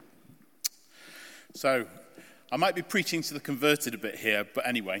So, I might be preaching to the converted a bit here, but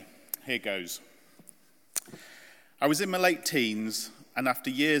anyway, here goes. I was in my late teens, and after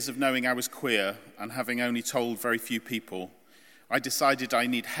years of knowing I was queer and having only told very few people, I decided I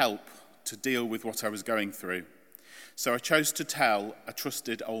need help to deal with what I was going through. So I chose to tell a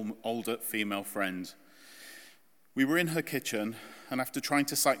trusted older female friend. We were in her kitchen, and after trying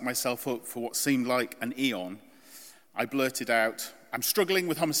to psych myself up for what seemed like an eon, I blurted out, "I'm struggling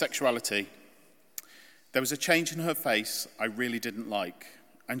with homosexuality." There was a change in her face I really didn't like,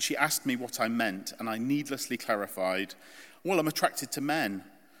 and she asked me what I meant, and I needlessly clarified, "Well, I'm attracted to men."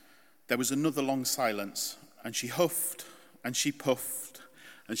 There was another long silence, and she huffed, and she puffed,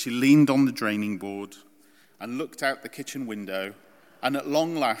 and she leaned on the draining board and looked out the kitchen window, and at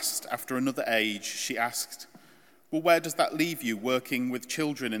long last, after another age, she asked, "Well, where does that leave you, working with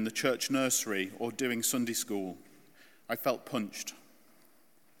children in the church nursery or doing Sunday school?" I felt punched.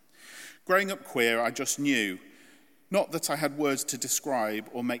 Growing up queer, I just knew, not that I had words to describe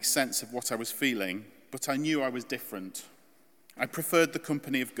or make sense of what I was feeling, but I knew I was different. I preferred the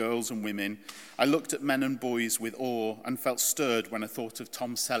company of girls and women. I looked at men and boys with awe and felt stirred when I thought of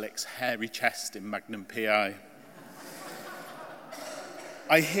Tom Selleck's hairy chest in Magnum P.I.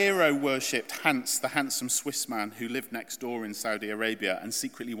 I hero-worshipped Hans, the handsome Swiss man who lived next door in Saudi Arabia and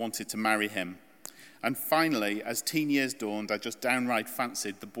secretly wanted to marry him. And finally, as teen years dawned, I just downright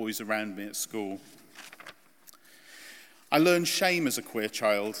fancied the boys around me at school. I learned shame as a queer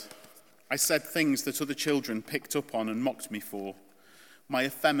child. I said things that other children picked up on and mocked me for. My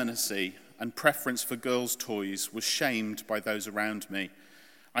effeminacy and preference for girls' toys was shamed by those around me.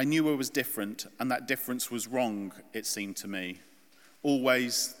 I knew I was different, and that difference was wrong, it seemed to me.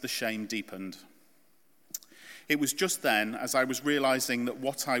 Always the shame deepened. It was just then, as I was realizing that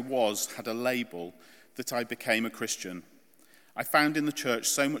what I was had a label, that I became a Christian. I found in the church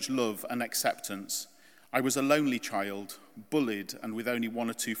so much love and acceptance. I was a lonely child, bullied and with only one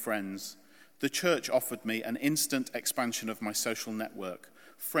or two friends. The church offered me an instant expansion of my social network,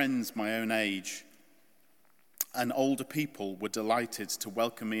 friends my own age, and older people were delighted to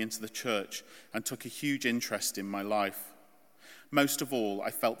welcome me into the church and took a huge interest in my life. Most of all,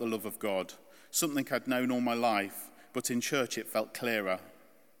 I felt the love of God, something I'd known all my life, but in church it felt clearer.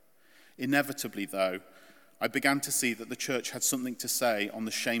 Inevitably, though, I began to see that the church had something to say on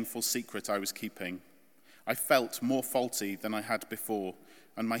the shameful secret I was keeping. I felt more faulty than I had before,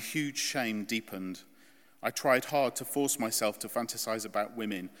 and my huge shame deepened. I tried hard to force myself to fantasize about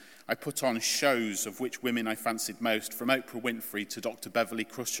women. I put on shows of which women I fancied most, from Oprah Winfrey to Dr. Beverly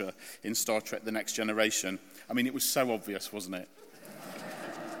Crusher in Star Trek The Next Generation. I mean, it was so obvious, wasn't it?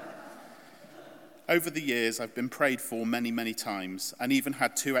 Over the years, I've been prayed for many, many times, and even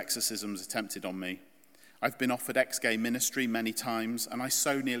had 2 exorcisms attempted on me. I've been offered ex-gay ministry many times, and I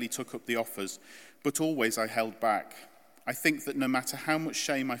so nearly took up the offers, but always I held back. I think that no matter how much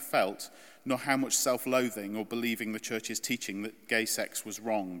shame I felt, nor how much self-loathing or believing the church's teaching that gay sex was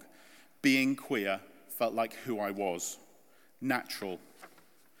wrong, being queer felt like who I was. Natural.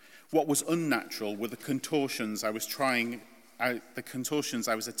 What was unnatural were the contortions I was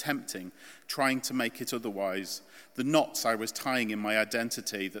attempting, trying to make it otherwise, the knots I was tying in my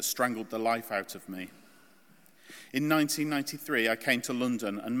identity that strangled the life out of me. In 1993, I came to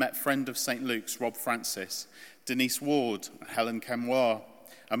London and met friend of St. Luke's, Rob Francis, Denise Ward, Helen Camoir,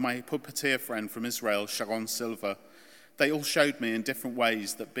 and my puppeteer friend from Israel, Sharon Silva. They all showed me in different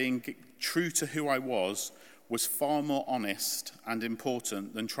ways that being true to who I was far more honest and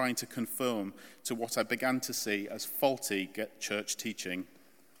important than trying to conform to what I began to see as faulty church teaching.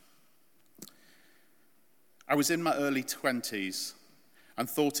 I was in my early 20s and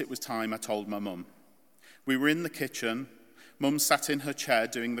thought it was time I told my mum. We were in the kitchen. Mum sat in her chair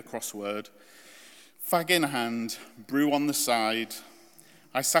doing the crossword, fag in hand, brew on the side.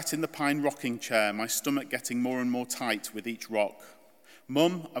 I sat in the pine rocking chair, my stomach getting more and more tight with each rock.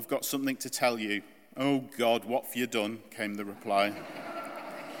 "Mum, I've got something to tell you." "Oh God, what have you done?" came the reply.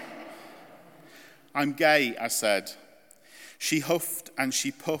 "I'm gay," I said. She huffed and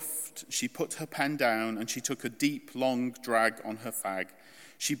she puffed. She put her pen down and she took a deep, long drag on her fag.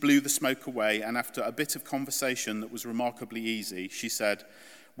 She blew the smoke away, and after a bit of conversation that was remarkably easy, she said,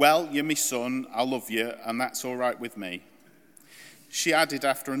 "Well, you're my son, I love you, and that's all right with me." She added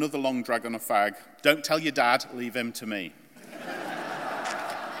after another long drag on a fag, "Don't tell your dad, leave him to me."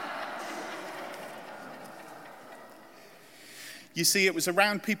 You see, it was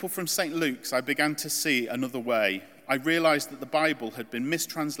around people from St. Luke's I began to see another way. I realized that the Bible had been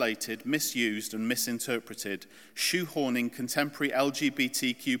mistranslated, misused, and misinterpreted, shoehorning contemporary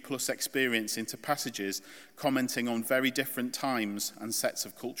LGBTQ+ experience into passages commenting on very different times and sets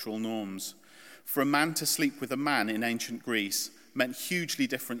of cultural norms. For a man to sleep with a man in ancient Greece meant hugely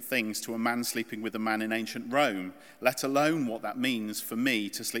different things to a man sleeping with a man in ancient Rome, let alone what that means for me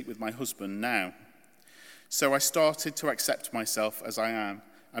to sleep with my husband now. So I started to accept myself as I am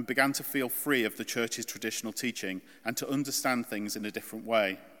and began to feel free of the church's traditional teaching and to understand things in a different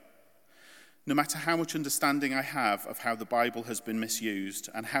way. No matter how much understanding I have of how the Bible has been misused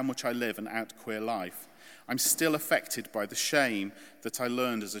and how much I live an out queer life, I'm still affected by the shame that I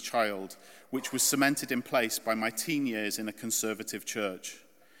learned as a child, which was cemented in place by my teen years in a conservative church.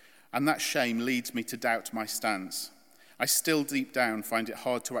 And that shame leads me to doubt my stance. I still deep down find it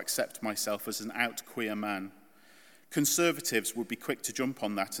hard to accept myself as an out queer man. Conservatives would be quick to jump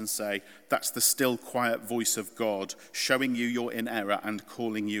on that and say, that's the still quiet voice of God showing you you're in error and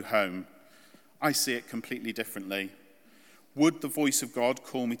calling you home. I see it completely differently. Would the voice of God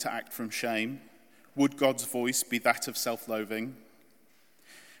call me to act from shame? Would God's voice be that of self-loathing?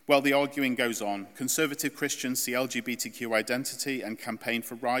 Well, the arguing goes on. Conservative Christians see LGBTQ identity and campaign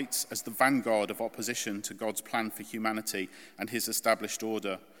for rights as the vanguard of opposition to God's plan for humanity and his established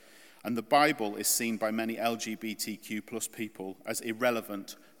order. And the Bible is seen by many LGBTQ plus people as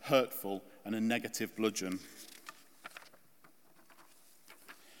irrelevant, hurtful, and a negative bludgeon.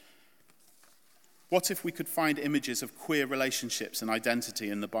 What if we could find images of queer relationships and identity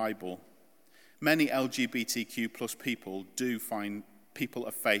in the Bible? Many LGBTQ plus people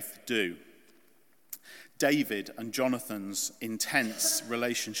of faith do. David and Jonathan's intense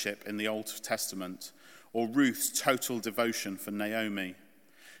relationship in the Old Testament, or Ruth's total devotion for Naomi.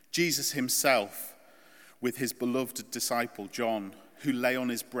 Jesus himself with his beloved disciple John, who lay on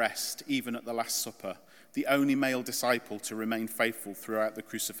his breast even at the Last Supper, the only male disciple to remain faithful throughout the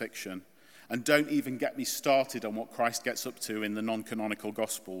crucifixion. And don't even get me started on what Christ gets up to in the non-canonical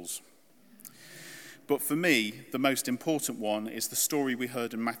Gospels. But for me, the most important one is the story we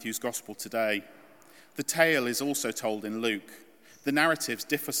heard in Matthew's Gospel today. The tale is also told in Luke. The narratives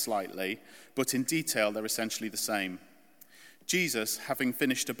differ slightly, but in detail they're essentially the same. Jesus, having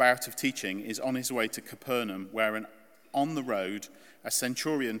finished a bout of teaching, is on his way to Capernaum, where on the road, a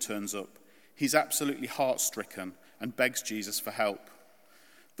centurion turns up. He's absolutely heart-stricken and begs Jesus for help.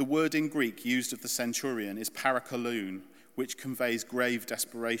 The word in Greek used of the centurion is parakaloon, which conveys grave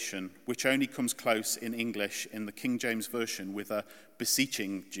desperation, which only comes close in English in the King James Version with a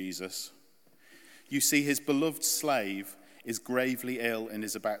beseeching Jesus. You see, his beloved slave is gravely ill and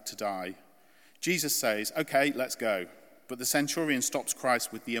is about to die. Jesus says, okay, let's go. But the centurion stops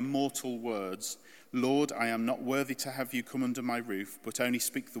Christ with the immortal words, Lord, I am not worthy to have you come under my roof, but only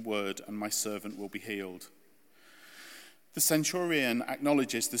speak the word and my servant will be healed. The centurion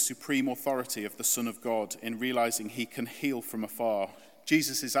acknowledges the supreme authority of the Son of God in realizing he can heal from afar.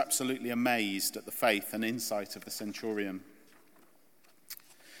 Jesus is absolutely amazed at the faith and insight of the centurion.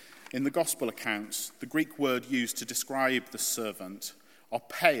 In the gospel accounts, the Greek word used to describe the servant are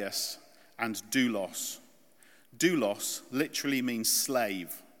paius and doulos. Doulos literally means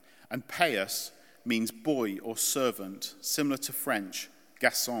slave, and paius means boy or servant, similar to French,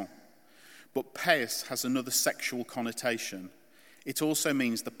 garçon. But paius has another sexual connotation. It also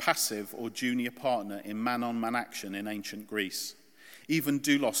means the passive or junior partner in man-on-man action in ancient Greece. Even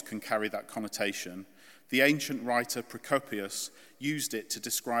doulos can carry that connotation. The ancient writer Procopius used it to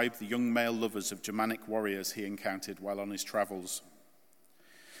describe the young male lovers of Germanic warriors he encountered while on his travels.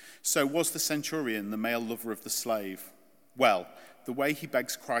 So was the centurion the male lover of the slave? Well, the way he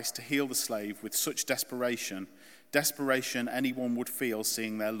begs Christ to heal the slave with such desperation anyone would feel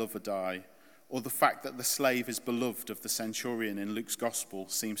seeing their lover die, or the fact that the slave is beloved of the centurion in Luke's gospel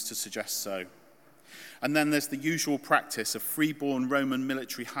seems to suggest so. And then there's the usual practice of freeborn Roman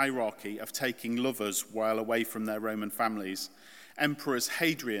military hierarchy of taking lovers while away from their Roman families. Emperors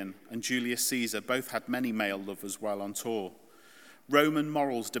Hadrian and Julius Caesar both had many male lovers while on tour. Roman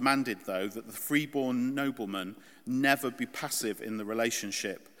morals demanded, though, that the freeborn nobleman never be passive in the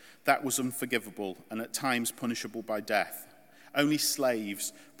relationship. That was unforgivable and at times punishable by death. Only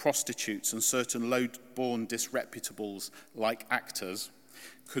slaves, prostitutes, and certain low-born disreputables, like actors,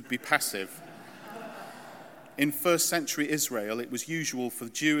 could be passive. In first century Israel, it was usual for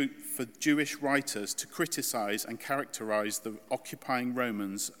Jewish writers to criticize and characterize the occupying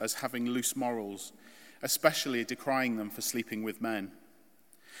Romans as having loose morals, especially decrying them for sleeping with men.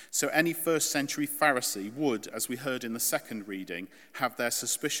 So any first century Pharisee would, as we heard in the second reading, have their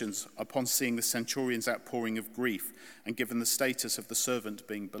suspicions upon seeing the centurion's outpouring of grief and given the status of the servant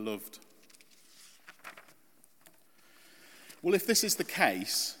being beloved. Well, if this is the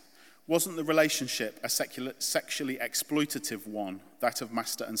case, wasn't the relationship a sexually exploitative one, that of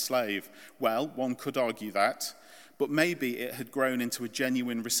master and slave? Well, one could argue that, but maybe it had grown into a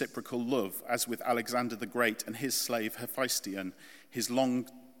genuine reciprocal love, as with Alexander the Great and his slave Hephaestion, his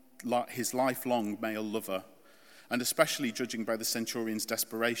lifelong male lover, and especially judging by the centurion's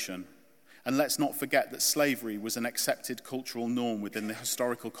desperation. And let's not forget that slavery was an accepted cultural norm within the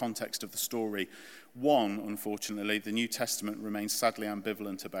historical context of the story, one, unfortunately, the New Testament remains sadly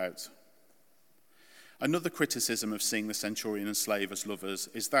ambivalent about. Another criticism of seeing the centurion and slave as lovers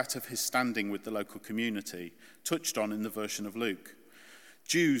is that of his standing with the local community, touched on in the version of Luke.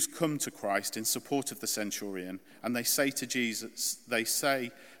 Jews come to Christ in support of the centurion, and they say to Jesus, they say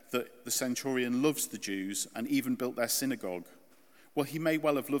that the centurion loves the Jews and even built their synagogue. Well, he may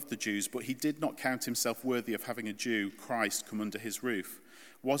well have loved the Jews, but he did not count himself worthy of having a Jew, Christ, come under his roof.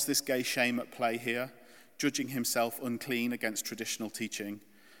 Was this gay shame at play here, judging himself unclean against traditional teaching?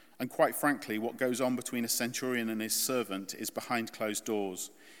 And quite frankly, what goes on between a centurion and his servant is behind closed doors.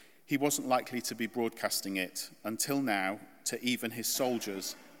 He wasn't likely to be broadcasting it, until now, to even his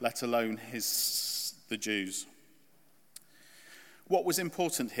soldiers, let alone the Jews. What was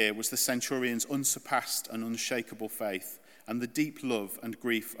important here was the centurion's unsurpassed and unshakable faith, and the deep love and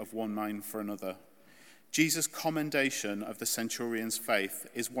grief of one man for another. Jesus' commendation of the centurion's faith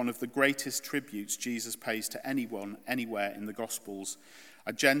is one of the greatest tributes Jesus pays to anyone, anywhere in the Gospels,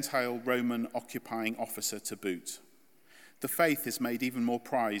 a Gentile Roman occupying officer to boot. The faith is made even more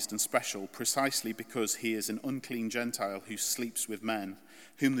prized and special precisely because he is an unclean Gentile who sleeps with men,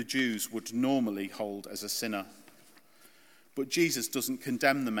 whom the Jews would normally hold as a sinner. But Jesus doesn't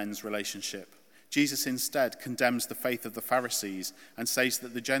condemn the men's relationship. Jesus instead condemns the faith of the Pharisees and says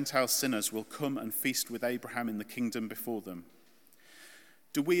that the Gentile sinners will come and feast with Abraham in the kingdom before them.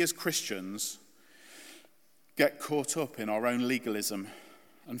 Do we as Christians get caught up in our own legalism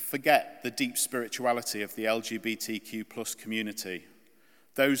and forget the deep spirituality of the LGBTQ plus community,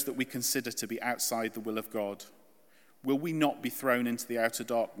 those that we consider to be outside the will of God? Will we not be thrown into the outer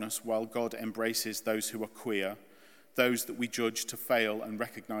darkness while God embraces those who are queer, those that we judge to fail and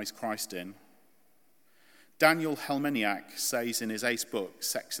recognize Christ in? Daniel Helmeniak says in his ace book,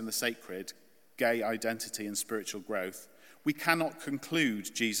 Sex and the Sacred, Gay Identity and Spiritual Growth, we cannot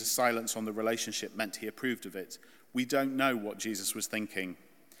conclude Jesus' silence on the relationship meant he approved of it. We don't know what Jesus was thinking.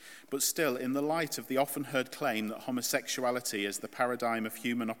 But still, in the light of the often heard claim that homosexuality is the paradigm of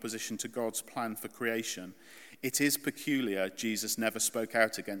human opposition to God's plan for creation, it is peculiar Jesus never spoke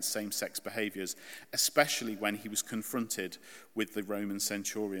out against same-sex behaviors, especially when he was confronted with the Roman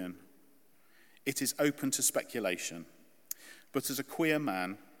centurion. It is open to speculation, but as a queer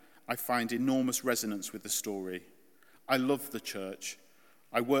man, I find enormous resonance with the story. I love the church.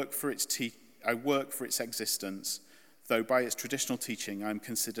 I work for its existence, though by its traditional teaching I am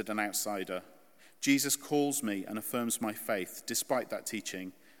considered an outsider. Jesus calls me and affirms my faith despite that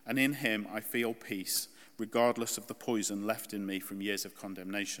teaching, and in him I feel peace, regardless of the poison left in me from years of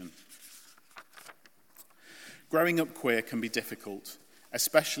condemnation. Growing up queer can be difficult,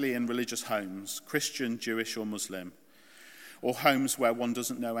 especially in religious homes, Christian, Jewish or Muslim, or homes where one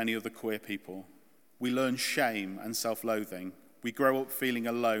doesn't know any other queer people. We learn shame and self-loathing. We grow up feeling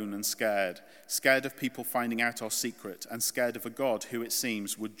alone and scared of people finding out our secret, and scared of a God who, it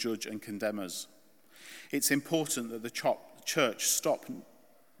seems, would judge and condemn us. It's important that the church stop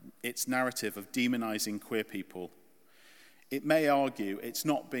its narrative of demonizing queer people. It may argue it's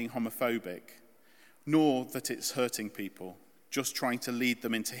not being homophobic, nor that it's hurting people, just trying to lead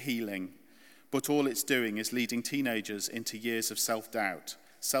them into healing, but all it's doing is leading teenagers into years of self-doubt,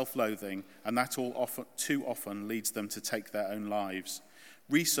 self-loathing, and that too often leads them to take their own lives.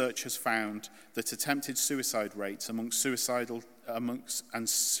 Research has found that attempted suicide rates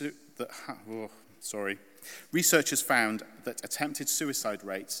Research has found that attempted suicide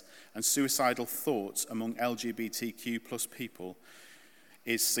rates and suicidal thoughts among LGBTQ plus people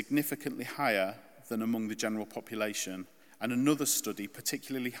is significantly higher than among the general population. And another study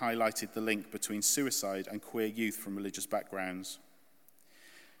particularly highlighted the link between suicide and queer youth from religious backgrounds.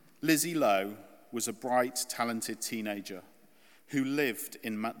 Lizzie Lowe was a bright, talented teenager who lived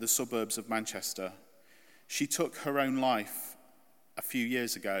in the suburbs of Manchester. She took her own life a few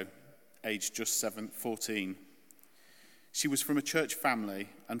years ago, aged just 14. She was from a church family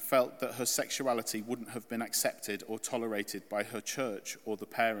and felt that her sexuality wouldn't have been accepted or tolerated by her church or the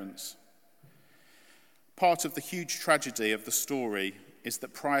parents. Part of the huge tragedy of the story is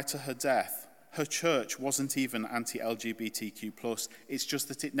that prior to her death, her church wasn't even anti-LGBTQ+, it's just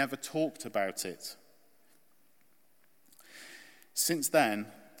that it never talked about it. Since then,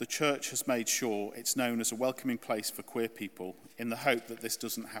 the church has made sure it's known as a welcoming place for queer people in the hope that this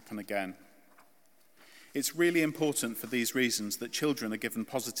doesn't happen again. It's really important for these reasons that children are given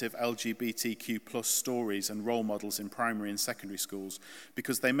positive LGBTQ plus stories and role models in primary and secondary schools,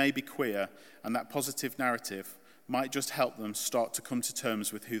 because they may be queer, and that positive narrative might just help them start to come to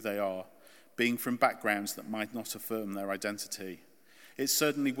terms with who they are, being from backgrounds that might not affirm their identity. It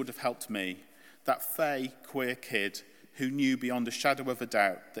certainly would have helped me, that fey queer kid who knew beyond a shadow of a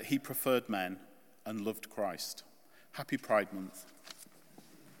doubt that he preferred men and loved Christ. Happy Pride Month.